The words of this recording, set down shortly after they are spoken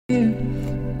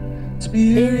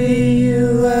Baby,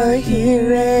 you are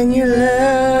here and you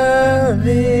love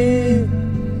it.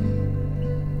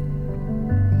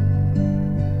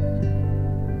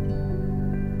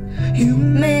 You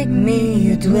make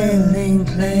me a dwelling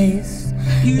place.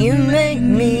 You make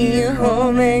me a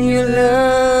home and you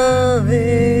love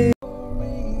it.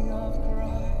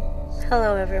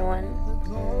 Hello everyone.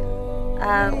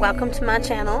 Welcome to my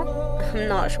channel. I'm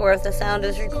not sure if the sound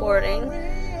is recording,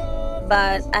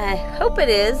 but I hope it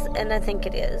is, and I think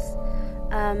it is.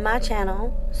 My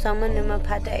channel, Soma Numa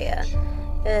Paideia,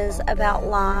 is about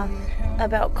life,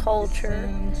 about culture,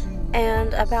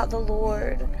 and about the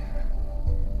Lord,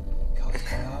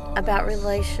 about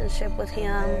relationship with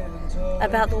Him,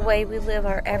 about the way we live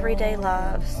our everyday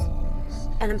lives,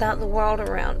 and about the world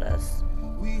around us.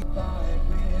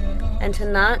 And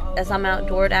tonight, as I'm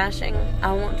outdoor dashing,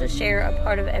 I want to share a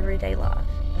part of everyday life.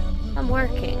 I'm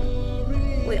working.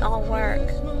 We all work.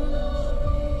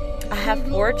 I have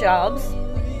 4 jobs,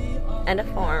 and a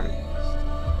farm,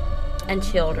 and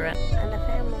children, and a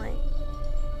family.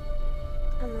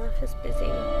 And life is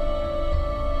busy.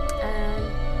 And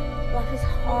life is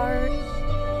hard.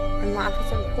 And life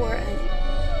is important.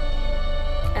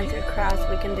 And through Christ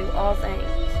we can do all things.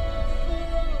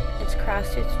 It's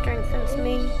Christ who strengthens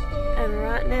me. And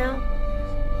right now,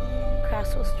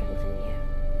 Christ will strengthen you.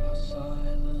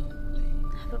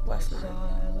 Have a blessed night.